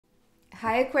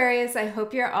Hi Aquarius, I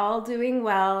hope you're all doing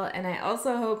well, and I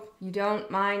also hope you don't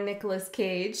mind Nicolas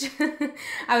Cage.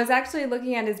 I was actually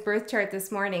looking at his birth chart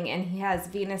this morning and he has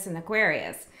Venus in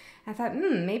Aquarius. I thought,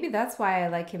 maybe that's why I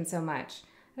like him so much.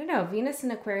 I don't know, Venus in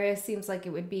Aquarius seems like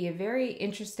it would be a very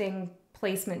interesting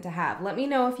placement to have. Let me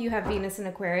know if you have Venus in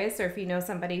Aquarius or if you know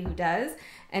somebody who does,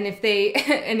 and if they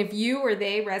and if you or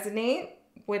they resonate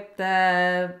with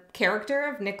the character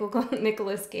of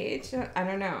Nicolas Cage. I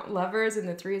don't know. Lovers and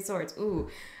the Three of Swords. Ooh.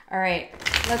 All right.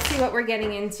 Let's see what we're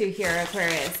getting into here,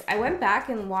 Aquarius. I went back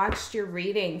and watched your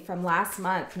reading from last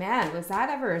month. Man, was that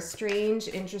ever a strange,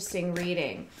 interesting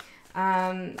reading.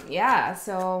 Yeah,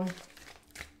 so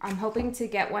I'm hoping to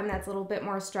get one that's a little bit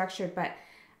more structured, but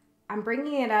I'm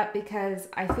bringing it up because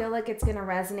I feel like it's going to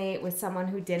resonate with someone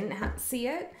who didn't see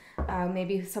it.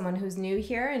 Maybe someone who's new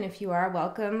here, and if you are,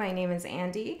 welcome. My name is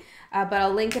Andy, but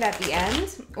I'll link it at the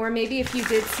end. Or maybe if you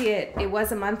did see it, it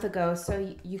was a month ago,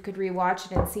 so you could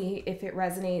rewatch it and see if it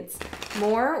resonates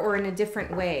more or in a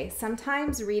different way.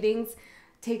 Sometimes readings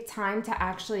take time to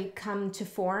actually come to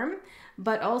form,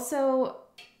 but also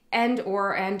and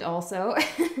also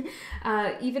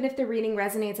even if the reading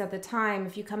resonates at the time,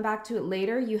 if you come back to it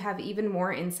later, you have even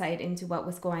more insight into what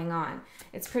was going on.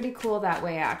 It's pretty cool that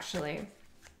way, actually.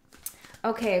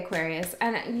 Okay, Aquarius,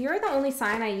 and you're the only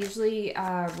sign I usually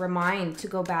remind to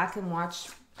go back and watch,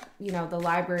 you know, the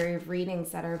library of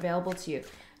readings that are available to you.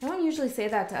 I don't usually say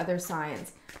that to other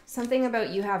signs. Something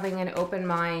about you having an open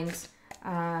mind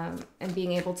and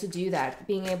being able to do that,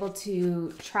 being able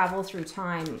to travel through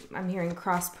time. I'm hearing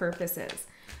cross purposes.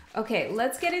 Okay,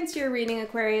 let's get into your reading,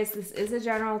 Aquarius. This is a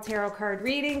general tarot card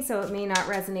reading, so it may not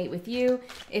resonate with you.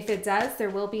 If it does, there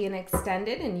will be an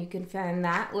extended, and you can find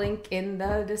that link in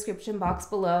the description box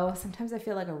below. Sometimes I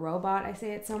feel like a robot. I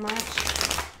say it so much.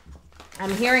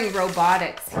 I'm hearing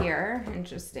robotics here.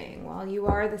 Interesting. Well, you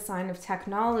are the sign of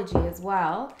technology as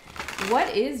well.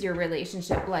 What is your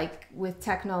relationship like with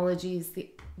technologies?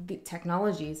 The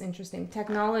technologies, interesting.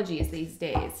 Technologies these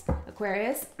days,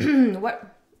 Aquarius.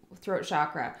 What? Throat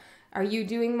chakra. Are you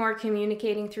doing more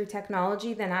communicating through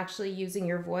technology than actually using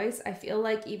your voice? I feel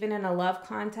like even in a love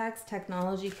context,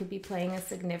 technology could be playing a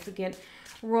significant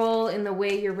role in the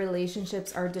way your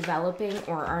relationships are developing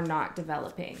or are not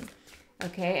developing.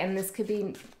 Okay, and this could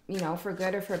be, you know, for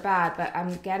good or for bad, but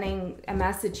I'm getting a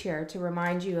message here to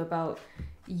remind you about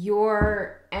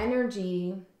your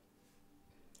energy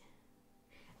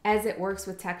as it works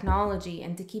with technology,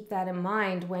 and to keep that in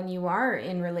mind when you are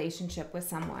in relationship with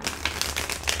someone,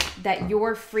 that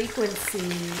your frequency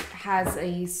has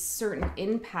a certain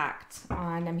impact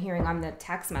on, I'm hearing on the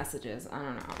text messages. I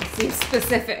don't know, it seems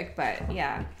specific, but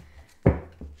yeah.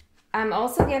 I'm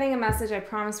also getting a message. I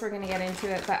promise we're going to get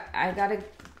into it, but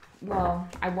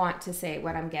I want to say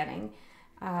what I'm getting.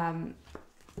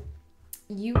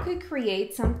 You could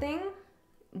create something,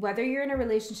 whether you're in a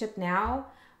relationship now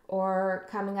or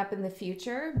coming up in the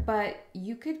future, but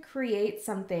you could create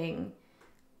something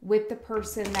with the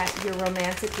person that you're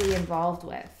romantically involved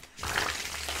with.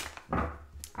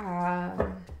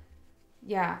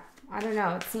 Yeah, I don't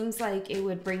know. It seems like it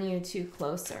would bring you two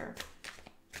closer.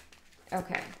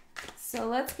 Okay, so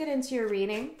let's get into your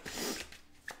reading.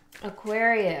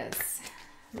 Aquarius,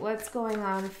 what's going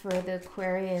on for the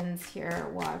Aquarians here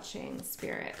watching,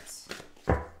 Spirit?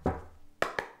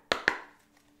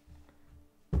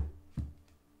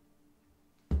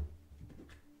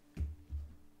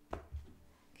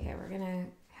 Gonna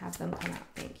have them come out.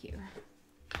 Thank you.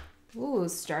 Ooh,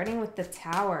 starting with the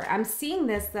Tower. I'm seeing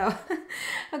this though,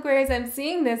 Aquarius. I'm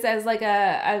seeing this as like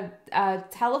a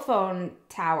telephone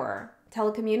tower,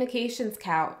 telecommunications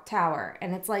tower,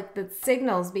 and it's like the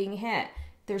signals being hit.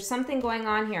 There's something going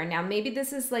on here. Now, maybe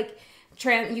this is like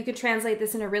you could translate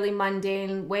this in a really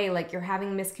mundane way, like you're having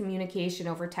miscommunication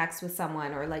over text with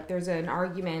someone, or like there's an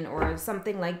argument or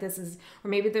something like this is, or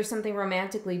maybe there's something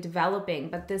romantically developing,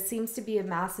 but this seems to be a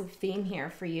massive theme here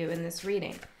for you in this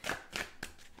reading.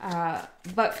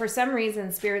 But for some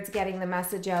reason, Spirit's getting the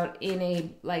message out in a,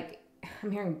 like,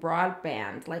 I'm hearing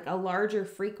broadband, like a larger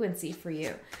frequency for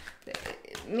you.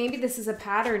 Maybe this is a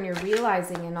pattern you're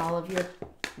realizing in all of your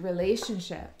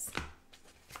relationships.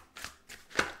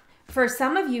 For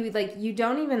some of you, like, you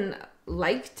don't even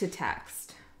like to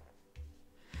text,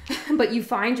 but you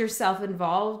find yourself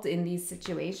involved in these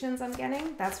situations, I'm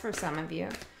getting. That's for some of you.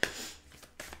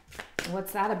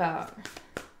 What's that about?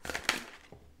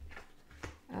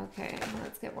 Okay,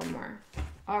 let's get one more.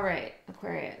 All right,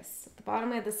 Aquarius. At the bottom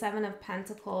we have the Seven of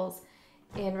Pentacles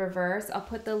in reverse. I'll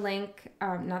put the link,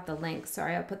 not the link,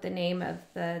 sorry. I'll put the name of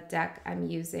the deck I'm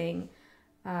using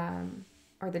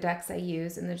or the decks I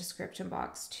use in the description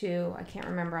box too. I can't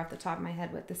remember off the top of my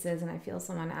head what this is, and I feel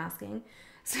someone asking,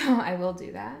 so I will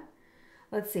do that.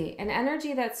 Let's see. An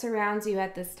energy that surrounds you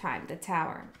at this time, the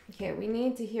Tower. Okay, we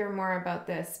need to hear more about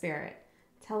this, Spirit.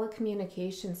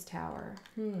 Telecommunications Tower.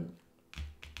 I'm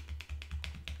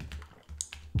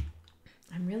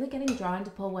really getting drawn to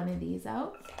pull one of these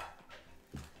out.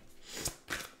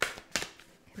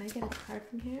 Can I get a card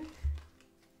from here?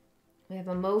 We have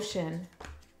emotion,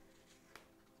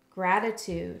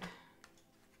 gratitude,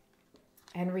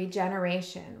 and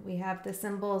regeneration. We have the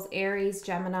symbols Aries,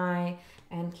 Gemini,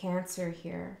 and Cancer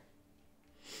here.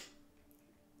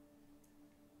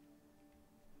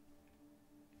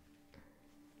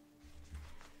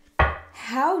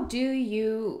 How do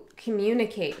you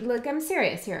communicate? Look, I'm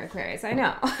serious here, Aquarius. I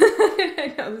know.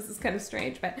 I know this is kind of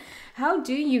strange, but how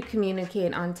do you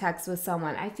communicate on text with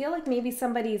someone? I feel like maybe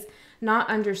somebody's not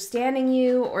understanding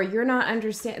you, or you're not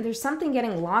understanding. There's something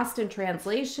getting lost in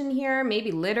translation here.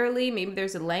 Maybe literally, maybe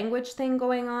there's a language thing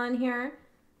going on here.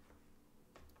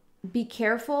 Be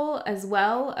careful as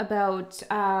well about,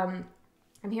 I'm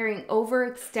hearing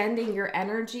overextending your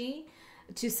energy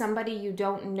to somebody you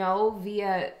don't know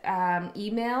via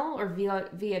email or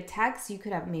via text. You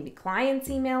could have maybe clients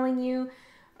emailing you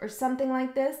or something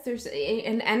like this. There's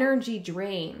an energy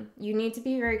drain. You need to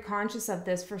be very conscious of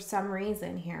this for some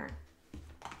reason here.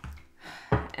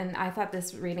 And I thought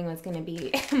this reading was going to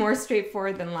be more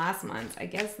straightforward than last month. I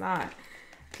guess not.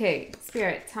 Okay,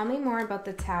 Spirit, tell me more about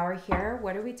the Tower here.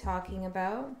 What are we talking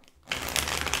about?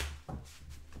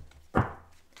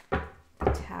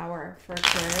 The Tower for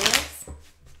Aquarius.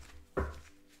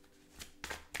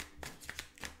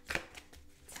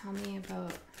 Tell me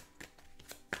about...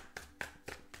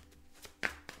 I'm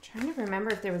trying to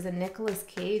remember if there was a Nicolas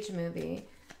Cage movie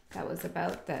that was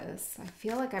about this. I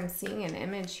feel like I'm seeing an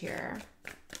image here.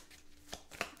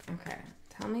 Okay,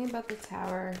 tell me about the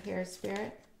Tower here,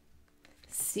 Spirit.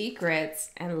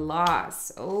 Secrets and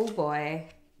loss. Oh boy.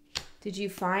 Did you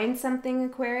find something,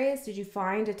 Aquarius? Did you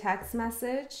find a text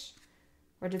message?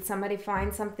 Or did somebody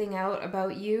find something out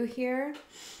about you here?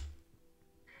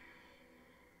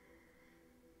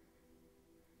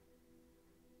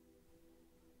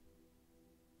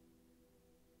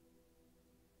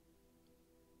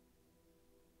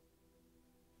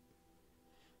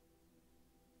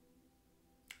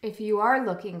 If you are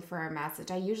looking for a message,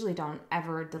 I usually don't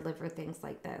ever deliver things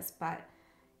like this, but,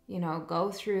 you know, go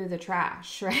through the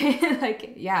trash, right?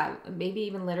 Like, yeah, maybe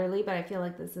even literally, but I feel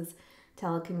like this is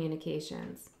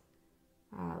telecommunications.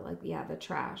 Like, yeah, the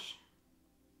trash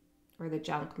or the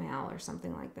junk mail or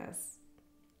something like this.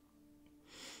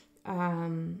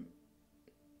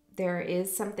 There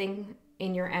is something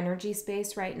in your energy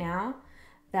space right now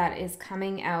that is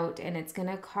coming out, and it's going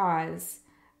to cause...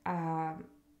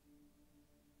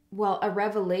 well, a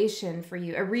revelation for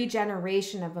you, a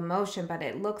regeneration of emotion, but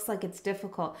it looks like it's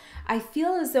difficult. I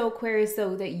feel as though, Aquarius,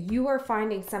 though, that you are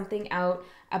finding something out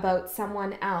about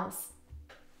someone else.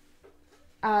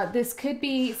 This could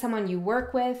be someone you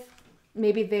work with.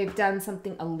 Maybe they've done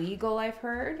something illegal, I've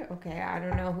heard. Okay, I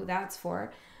don't know who that's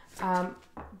for.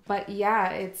 But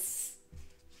yeah, it's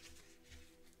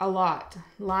a lot.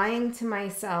 Lying to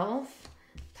myself,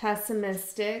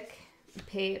 pessimistic,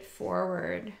 pay it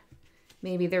forward.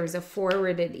 Maybe there was a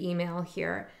forwarded email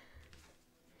here.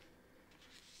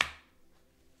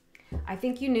 I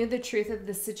think you knew the truth of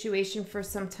the situation for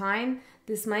some time.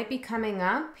 This might be coming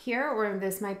up here, or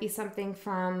this might be something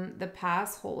from the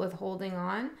past with holding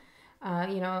on.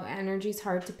 You know, energy's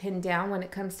hard to pin down when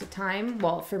it comes to time.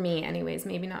 Well, for me anyways,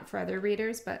 maybe not for other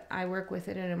readers, but I work with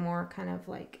it in a more kind of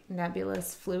like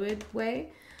nebulous, fluid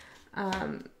way.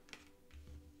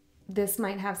 This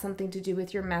might have something to do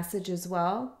with your message as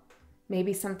well.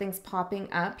 Maybe something's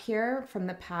popping up here from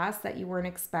the past that you weren't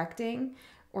expecting,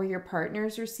 or your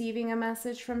partner's receiving a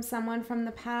message from someone from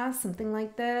the past, something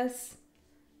like this.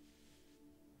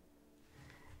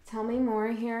 Tell me more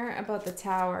here about the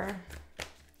Tower.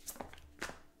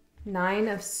 Nine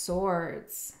of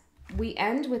Swords. We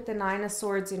end with the Nine of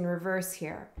Swords in reverse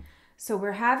here. So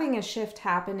we're having a shift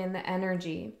happen in the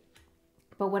energy.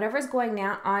 But whatever's going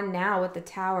on now with the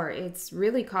Tower, it's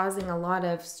really causing a lot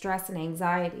of stress and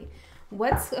anxiety.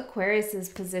 What's Aquarius's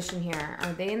position here?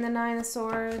 Are they in the Nine of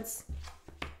Swords?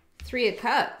 Three of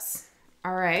Cups.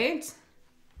 All right.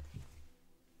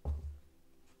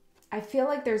 I feel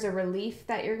like there's a relief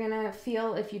that you're going to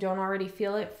feel if you don't already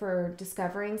feel it for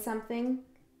discovering something.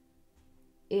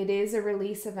 It is a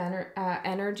release of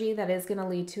energy that is going to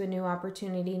lead to a new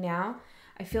opportunity now.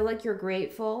 I feel like you're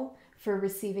grateful for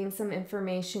receiving some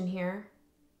information here.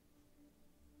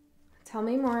 Tell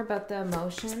me more about the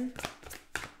emotion.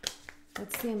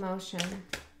 What's the emotion?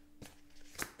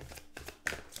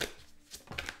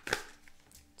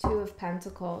 Two of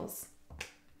Pentacles.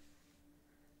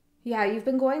 Yeah, you've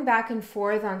been going back and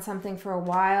forth on something for a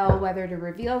while, whether to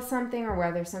reveal something or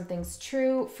whether something's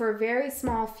true. For a very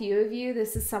small few of you,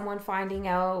 this is someone finding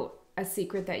out a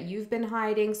secret that you've been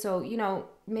hiding. So, you know,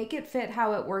 make it fit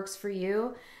how it works for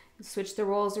you. Switch the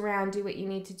roles around, do what you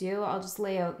need to do. I'll just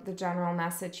lay out the general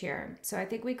message here. So I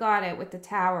think we got it with the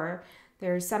Tower.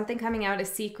 There's something coming out, a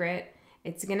secret.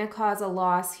 It's going to cause a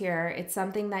loss here. It's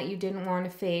something that you didn't want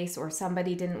to face or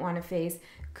somebody didn't want to face.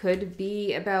 Could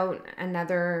be about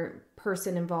another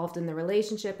person involved in the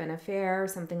relationship, an affair,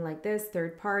 something like this,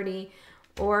 third party.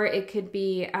 Or it could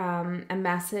be a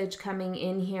message coming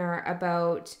in here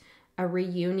about a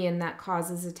reunion that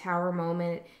causes a Tower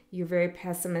moment. You're very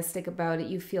pessimistic about it.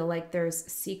 You feel like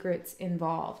there's secrets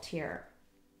involved here.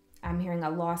 I'm hearing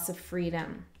a loss of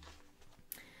freedom.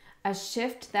 A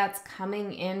shift that's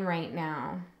coming in right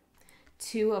now.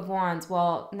 Two of Wands.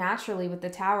 Well, naturally with the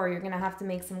Tower, you're going to have to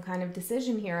make some kind of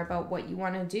decision here about what you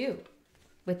want to do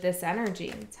with this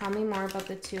energy. Tell me more about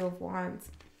the Two of Wands.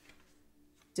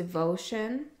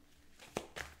 Devotion.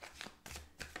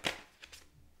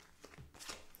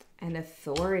 And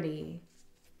authority.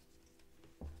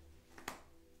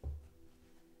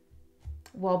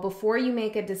 Well, before you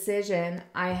make a decision,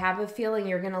 I have a feeling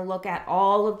you're going to look at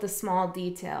all of the small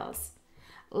details.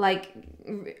 Like,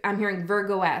 I'm hearing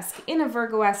Virgo-esque. In a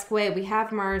Virgo-esque way, we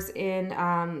have Mars in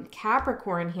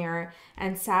Capricorn here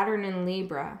and Saturn in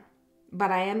Libra.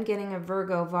 But I am getting a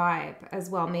Virgo vibe as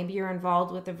well. Maybe you're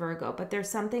involved with a Virgo. But there's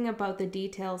something about the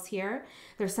details here.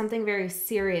 There's something very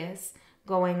serious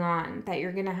going on that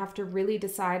you're going to have to really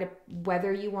decide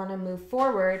whether you want to move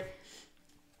forward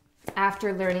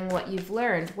after learning what you've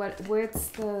learned. What's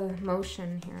the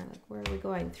motion here? Like, where are we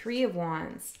going? Three of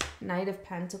Wands, Knight of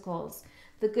Pentacles.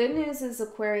 The good news is,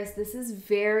 Aquarius, this is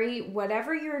very,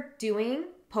 whatever you're doing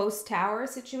post-Tower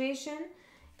situation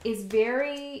is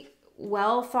very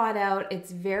well thought out.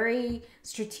 It's very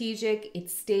strategic.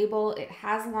 It's stable. It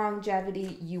has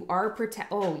longevity. You are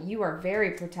you are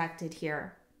very protected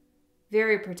here.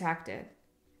 Very protected.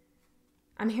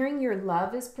 I'm hearing your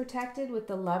love is protected with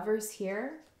the Lovers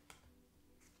here.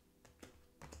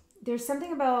 There's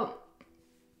something about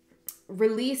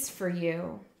release for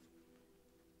you.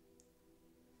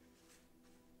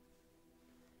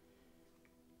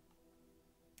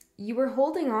 You were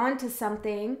holding on to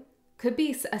something. Could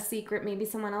be a secret, maybe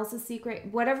someone else's secret.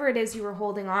 Whatever it is you were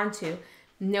holding on to,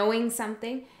 knowing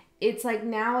something. It's like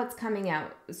now it's coming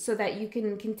out so that you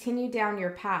can continue down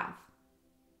your path.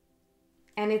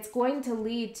 And it's going to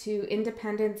lead to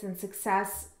independence and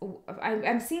success.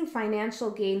 I'm seeing financial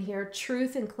gain here,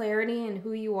 truth and clarity in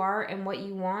who you are and what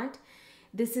you want.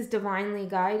 This is divinely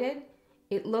guided.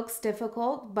 It looks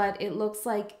difficult, but it looks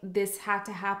like this had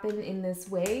to happen in this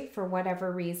way for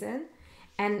whatever reason.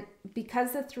 And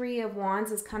because the Three of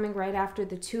Wands is coming right after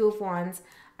the Two of Wands,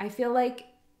 I feel like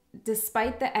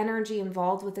despite the energy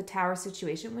involved with the Tower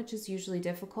situation, which is usually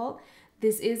difficult,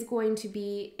 this is going to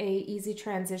be an easy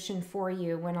transition for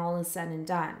you when all is said and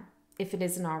done, if it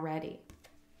isn't already.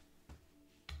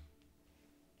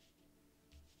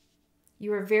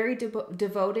 You are very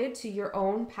devoted to your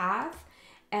own path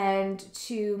and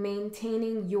to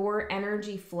maintaining your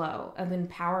energy flow of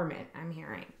empowerment, I'm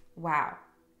hearing. Wow.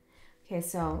 Okay,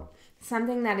 so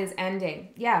something that is ending.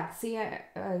 Yeah, see, I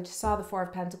just saw the Four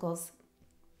of Pentacles.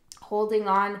 Holding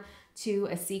on to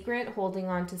a secret, holding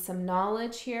on to some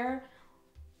knowledge here.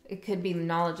 It could be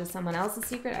knowledge of someone else's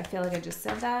secret. I feel like I just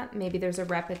said that. Maybe there's a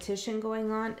repetition going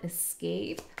on.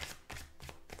 Escape.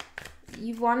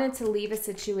 You've wanted to leave a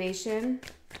situation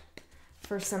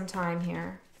for some time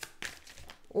here.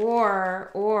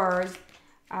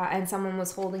 And someone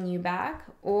was holding you back.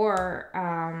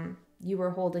 Or you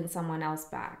were holding someone else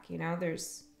back. You know,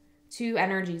 there's two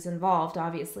energies involved,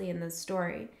 obviously, in this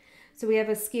story. So we have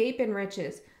escape and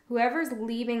riches. Whoever's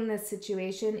leaving this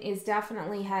situation is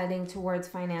definitely heading towards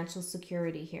financial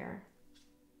security here.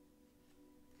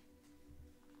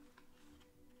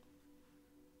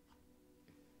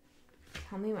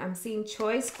 Tell me, I'm seeing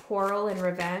choice, quarrel, and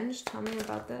revenge. Tell me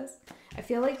about this. I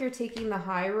feel like you're taking the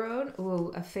high road.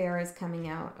 Ooh, affair is coming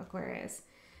out, Aquarius.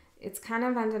 It's kind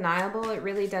of undeniable. It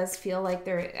really does feel like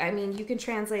I mean, you can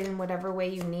translate in whatever way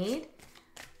you need.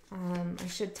 I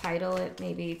should title it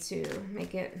maybe to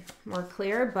make it more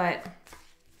clear, but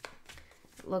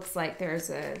it looks like there's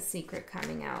a secret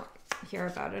coming out here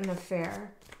about an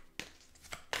affair.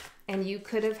 And you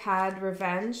could have had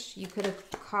revenge. You could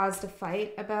have caused a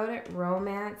fight about it.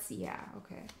 Romance. Yeah,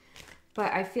 okay.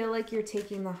 But I feel like you're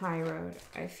taking the high road.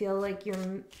 I feel like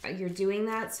you're doing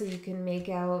that so you can make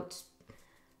out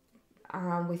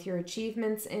with your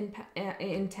achievements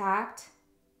intact.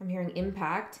 I'm hearing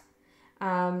impact.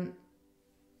 And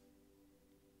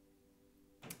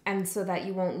so that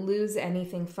you won't lose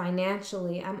anything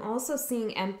financially. I'm also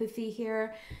seeing empathy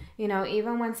here. You know,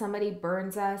 even when somebody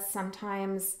burns us,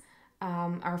 sometimes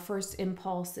our first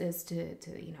impulse is to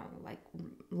you know, like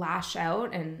lash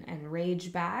out and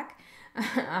rage back.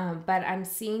 But I'm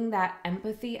seeing that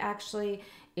empathy actually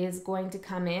is going to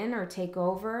come in or take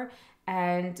over.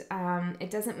 And it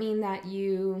doesn't mean that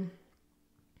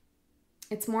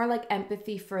it's more like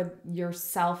empathy for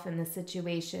yourself in the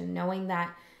situation, knowing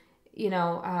that, you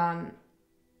know,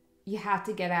 you have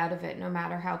to get out of it no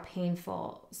matter how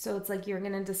painful. So it's like you're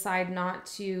going to decide not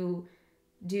to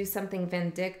do something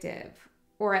vindictive,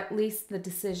 or at least the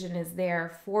decision is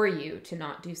there for you to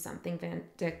not do something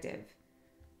vindictive.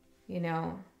 You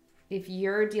know, if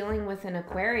you're dealing with an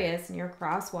Aquarius and you're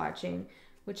cross-watching,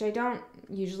 which I don't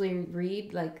usually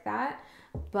read like that,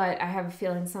 but I have a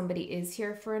feeling somebody is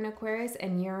here for an Aquarius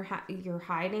and you're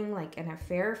hiding like an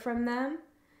affair from them,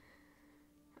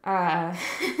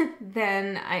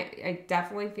 then I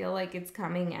definitely feel like it's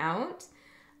coming out.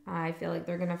 I feel like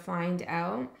they're going to find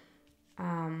out.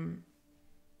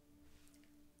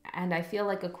 And I feel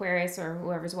like Aquarius or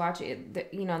whoever's watching,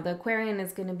 you know, the Aquarian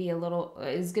is going to be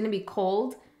going to be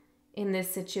cold in this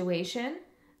situation,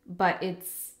 but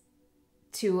it's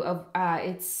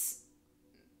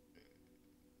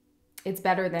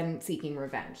better than seeking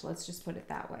revenge. Let's just put it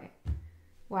that way.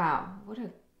 Wow, what a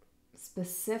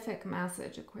specific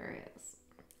message, Aquarius.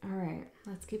 All right,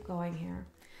 let's keep going here.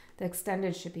 The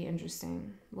extended should be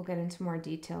interesting. We'll get into more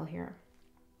detail here.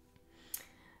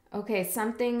 Okay,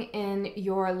 something in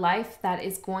your life that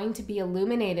is going to be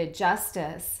illuminated.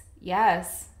 Justice.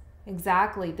 Yes,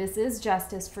 exactly. This is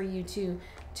justice for you to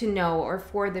know, or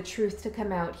for the truth to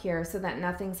come out here so that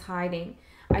nothing's hiding.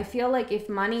 I feel like if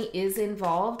money is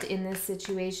involved in this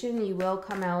situation, you will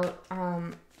come out,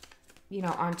 you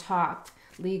know, on top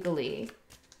legally.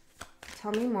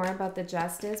 Tell me more about the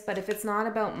justice. But if it's not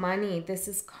about money, this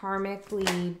is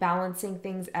karmically balancing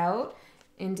things out.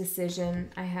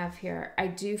 Indecision I have here. I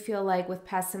do feel like with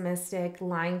pessimistic,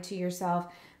 lying to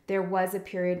yourself, there was a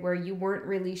period where you weren't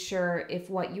really sure if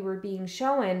what you were being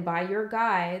shown by your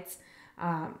guides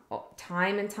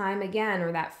time and time again,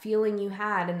 or that feeling you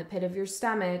had in the pit of your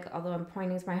stomach, although I'm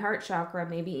pointing to my heart chakra,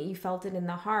 maybe you felt it in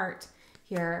the heart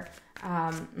here.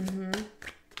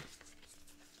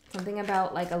 Something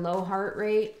about like a low heart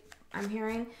rate I'm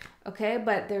hearing. Okay,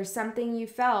 but there's something you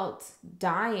felt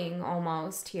dying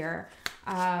almost here,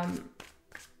 that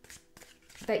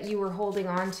you were holding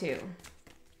on to.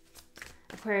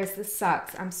 Aquarius, this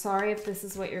sucks. I'm sorry if this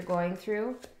is what you're going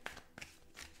through,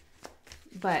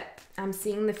 but I'm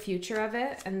seeing the future of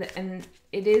it, and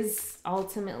it is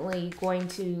ultimately going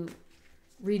to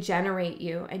regenerate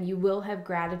you, and you will have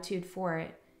gratitude for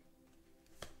it.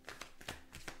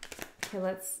 Okay,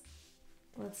 let's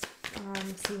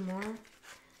see more.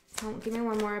 Give me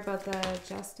one more about the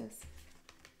justice.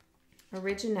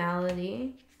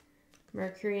 Originality,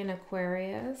 Mercury in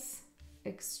Aquarius,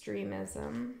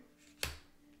 extremism,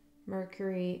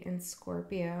 Mercury in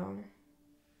Scorpio.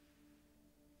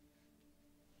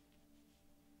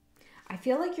 I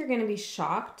feel like you're going to be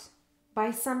shocked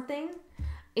by something.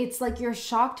 It's like you're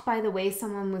shocked by the way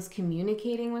someone was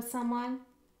communicating with someone.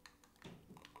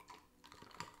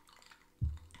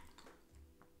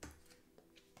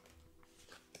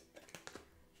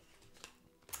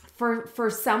 For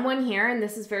someone here, and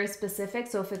this is very specific,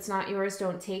 so if it's not yours,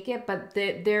 don't take it, but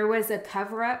there was a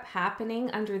cover-up happening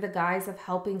under the guise of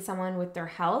helping someone with their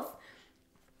health.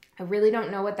 I really don't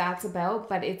know what that's about,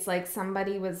 but it's like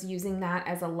somebody was using that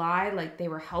as a lie, like they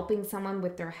were helping someone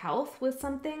with their health with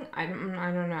something. I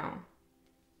don't know.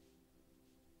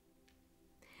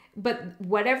 But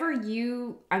whatever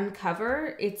you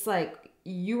uncover, it's like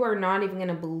you are not even going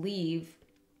to believe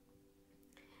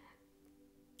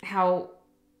how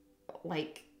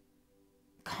like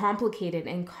complicated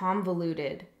and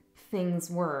convoluted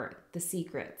things were, the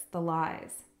secrets, the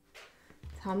lies.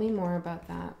 Tell me more about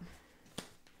that.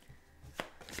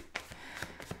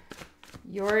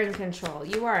 You're in control.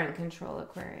 You are in control,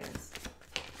 Aquarius.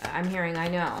 I'm hearing, I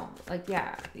know. Like,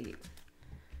 yeah.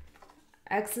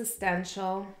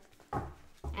 Existential.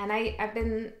 And I've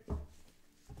been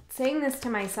saying this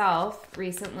to myself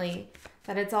recently,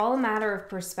 that it's all a matter of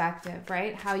perspective,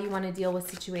 right? How you want to deal with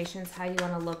situations, how you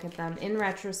want to look at them in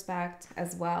retrospect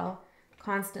as well,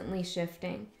 constantly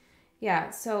shifting.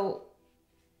 Yeah, so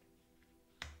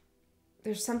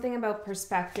there's something about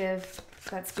perspective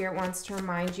that Spirit wants to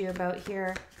remind you about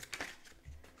here.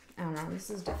 I don't know, this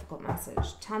is a difficult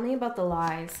message. Tell me about the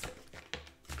lies.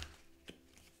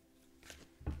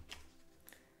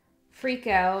 freak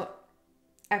out,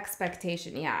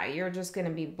 expectation. Yeah, you're just going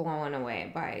to be blown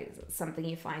away by something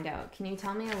you find out. Can you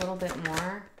tell me a little bit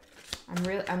more?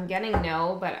 I'm getting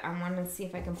no, but I want to see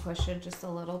if I can push it just a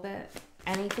little bit.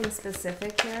 Anything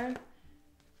specific here?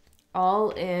 All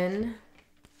in,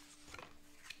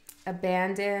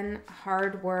 abandon,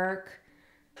 hard work,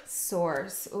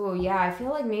 source. Oh yeah, I feel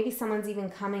like maybe someone's even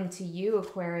coming to you,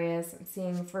 Aquarius. I'm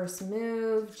seeing first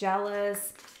move,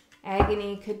 jealous,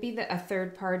 agony. Could be a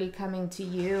third party coming to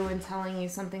you and telling you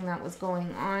something that was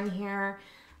going on here.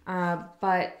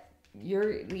 But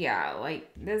yeah, like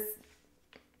this,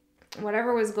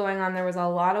 whatever was going on, there was a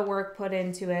lot of work put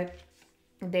into it.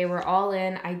 They were all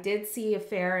in. I did see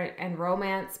affair and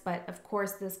romance, but of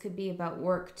course this could be about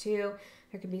work too.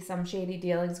 There could be some shady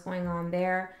dealings going on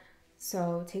there.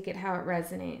 So take it how it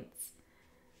resonates.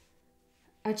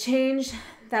 A change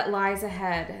that lies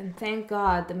ahead. And thank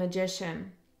God, the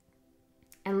Magician.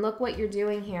 And look what you're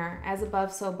doing here. As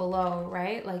above, so below,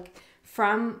 right? Like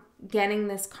from getting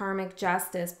this karmic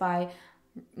justice by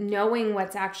knowing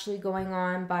what's actually going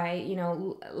on, by, you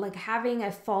know, like having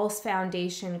a false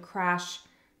foundation crash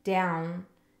down.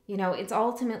 You know, it's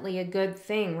ultimately a good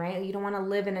thing, right? You don't want to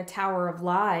live in a tower of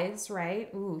lies, right?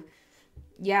 Ooh,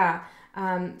 yeah.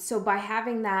 So by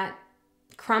having that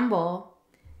crumble,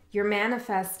 you're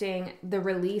manifesting the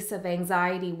release of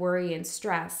anxiety, worry, and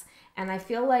stress. And I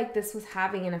feel like this was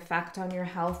having an effect on your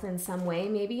health in some way,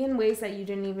 maybe in ways that you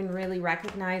didn't even really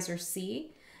recognize or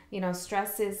see. You know,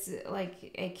 stress is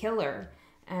like a killer,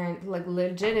 and like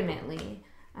legitimately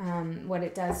what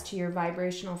it does to your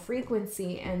vibrational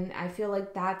frequency. And I feel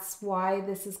like that's why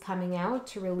this is coming out,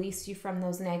 to release you from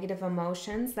those negative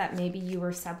emotions that maybe you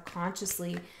were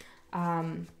subconsciously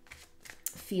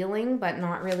feeling but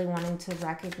not really wanting to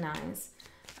recognize.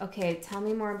 Okay, tell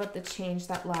me more about the change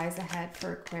that lies ahead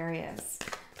for Aquarius.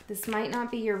 This might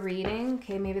not be your reading.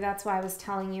 Okay, maybe that's why I was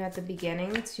telling you at the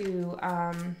beginning to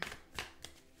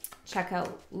check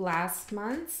out last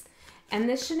month's. And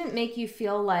this shouldn't make you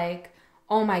feel like,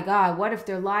 oh my God, what if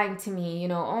they're lying to me? You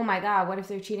know, oh my God, what if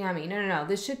they're cheating on me? No, no, no.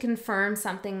 This should confirm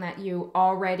something that you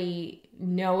already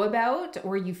know about,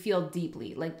 or you feel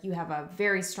deeply, like you have a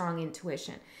very strong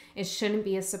intuition. It shouldn't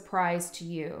be a surprise to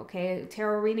you, okay?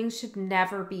 Tarot readings should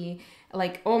never be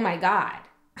like, oh my God,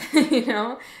 you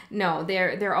know? No,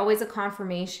 they're always a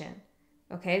confirmation,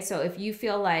 okay? So if you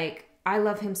feel like, I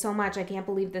love him so much, I can't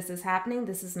believe this is happening,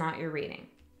 this is not your reading.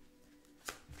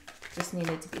 Just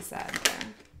needed to be said there.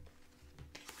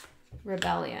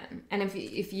 Rebellion. And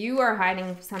if you are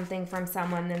hiding something from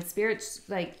someone, then Spirit's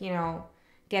like, you know,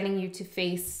 getting you to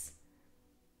face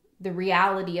the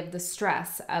reality of the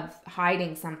stress of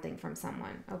hiding something from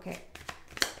someone. Okay.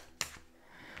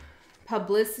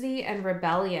 Publicity and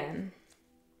rebellion.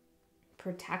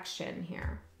 Protection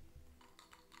here.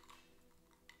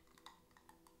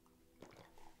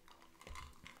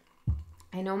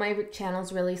 I know my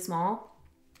channel's really small,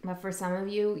 but for some of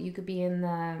you, you could be in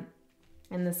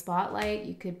the spotlight.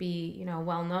 You could be, you know,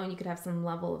 well known. You could have some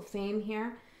level of fame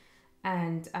here.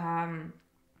 And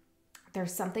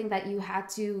there's something that you had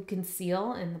to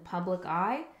conceal in the public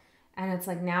eye. And it's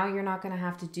like, now you're not going to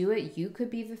have to do it. You could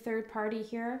be the third party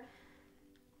here.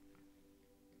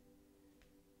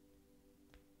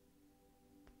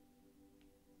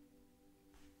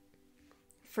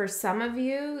 For some of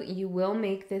you, you will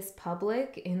make this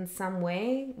public in some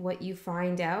way, what you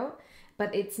find out,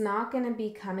 but it's not going to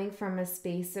be coming from a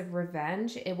space of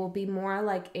revenge. It will be more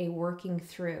like a working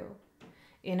through,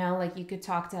 you know, like you could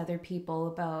talk to other people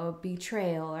about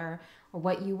betrayal or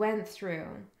what you went through.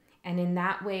 And in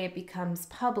that way it becomes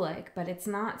public, but it's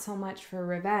not so much for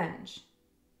revenge.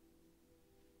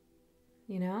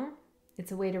 You know,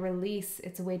 it's a way to release.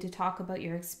 It's a way to talk about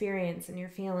your experience and your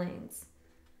feelings.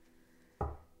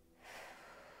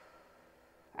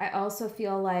 I also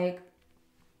feel like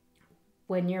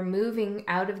when you're moving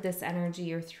out of this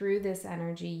energy or through this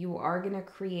energy, you are going to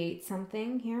create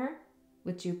something here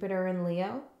with Jupiter and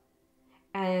Leo.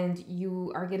 And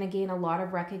you are going to gain a lot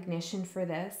of recognition for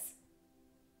this.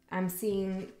 I'm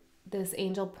seeing this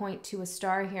angel point to a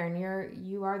star here, and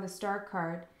you are the star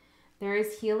card. There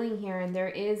is healing here, and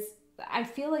I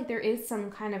feel like there is some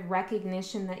kind of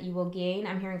recognition that you will gain.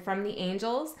 I'm hearing from the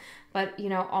angels, but, you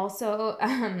know, also,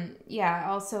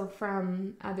 also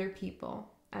from other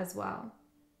people as well.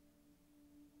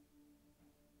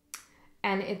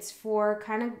 And it's for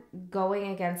kind of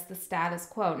going against the status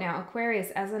quo. Now, Aquarius,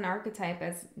 as an archetype,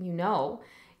 as you know,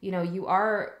 you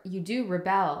do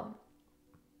rebel.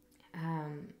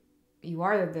 You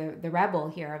are the rebel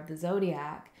here of the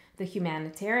zodiac, the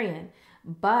humanitarian.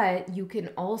 But you can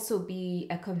also be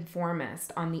a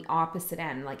conformist on the opposite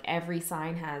end. Like every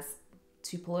sign has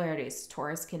two polarities.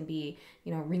 Taurus can be,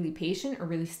 you know, really patient or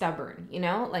really stubborn, you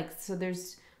know, like, so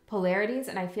there's polarities.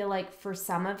 And I feel like for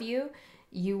some of you,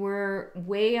 you were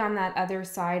way on that other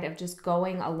side of just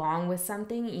going along with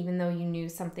something, even though you knew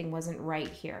something wasn't right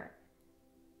here.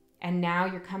 And now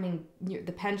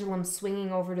the pendulum's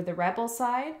swinging over to the rebel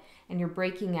side, and you're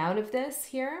breaking out of this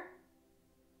here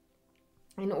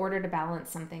in order to balance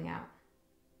something out.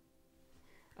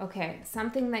 Okay,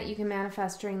 something that you can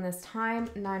manifest during this time,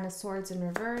 9 of Swords in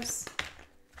reverse.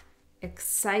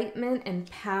 Excitement and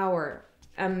power.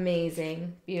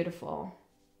 Amazing. Beautiful.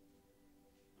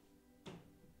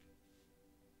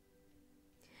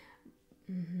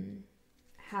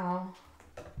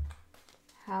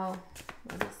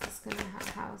 What is this gonna,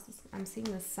 how is this? I'm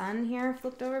seeing the sun here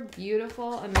flipped over.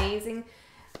 Beautiful, amazing.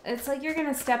 It's like you're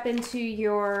gonna step into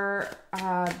your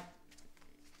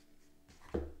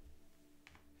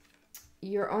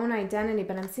own identity,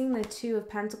 but I'm seeing the Two of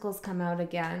Pentacles come out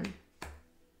again.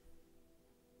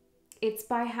 It's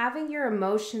by having your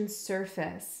emotions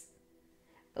surface,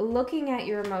 looking at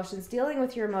your emotions, dealing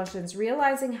with your emotions,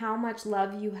 realizing how much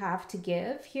love you have to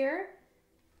give here,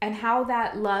 and how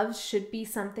that love should be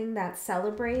something that's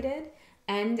celebrated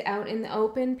and out in the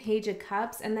open. Page of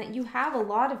Cups, and that you have a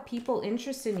lot of people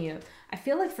interested in you. I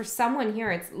feel like for someone here,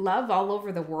 it's love all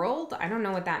over the world. I don't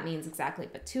know what that means exactly,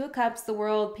 but Two of Cups, the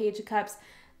world, Page of Cups,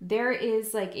 there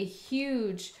is like a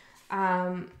huge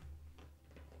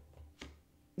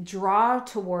draw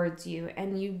towards you,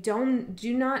 and you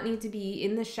do not need to be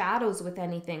in the shadows with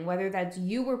anything, whether that's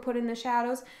you were put in the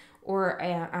shadows or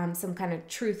some kind of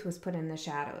truth was put in the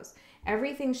shadows.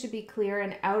 Everything should be clear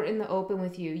and out in the open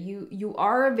with you. You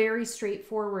are a very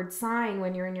straightforward sign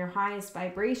when you're in your highest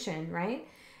vibration, right?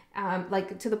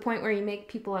 Like to the point where you make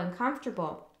people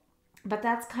uncomfortable. But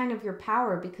that's kind of your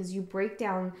power, because you break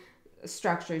down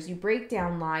structures, you break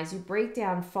down lies, you break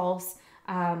down false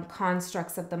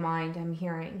constructs of the mind, I'm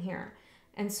hearing here.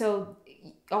 And so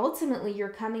ultimately you're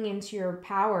coming into your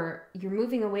power. You're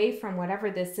moving away from whatever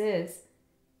this is.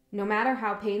 No matter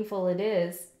how painful it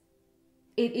is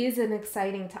an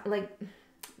exciting time. Like,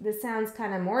 this sounds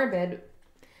kind of morbid,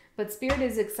 but Spirit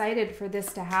is excited for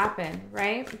this to happen,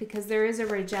 right? Because there is a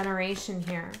regeneration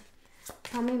here.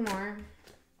 Tell me more.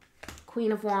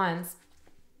 Queen of Wands.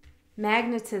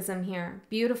 Magnetism here.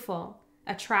 Beautiful.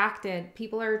 Attracted.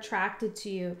 People are attracted to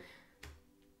you.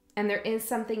 And there is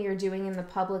something you're doing in the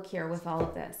public here with all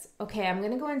of this. Okay, I'm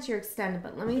going to go into your extended,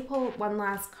 but let me pull one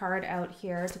last card out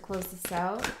here to close this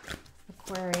out.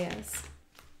 Aquarius.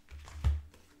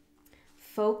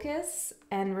 Focus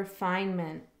and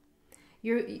refinement.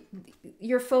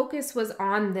 Your focus was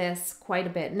on this quite a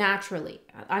bit, naturally,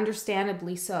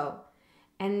 understandably so.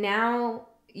 And now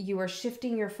you are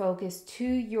shifting your focus to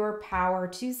your power,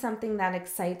 to something that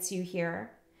excites you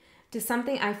here. To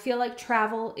something, I feel like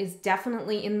travel is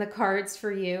definitely in the cards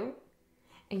for you.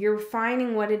 And you're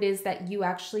refining what it is that you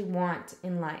actually want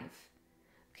in life.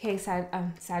 Okay,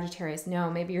 Sagittarius. No,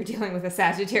 maybe you're dealing with a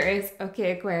Sagittarius.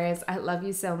 Okay, Aquarius, I love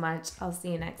you so much. I'll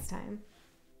see you next time.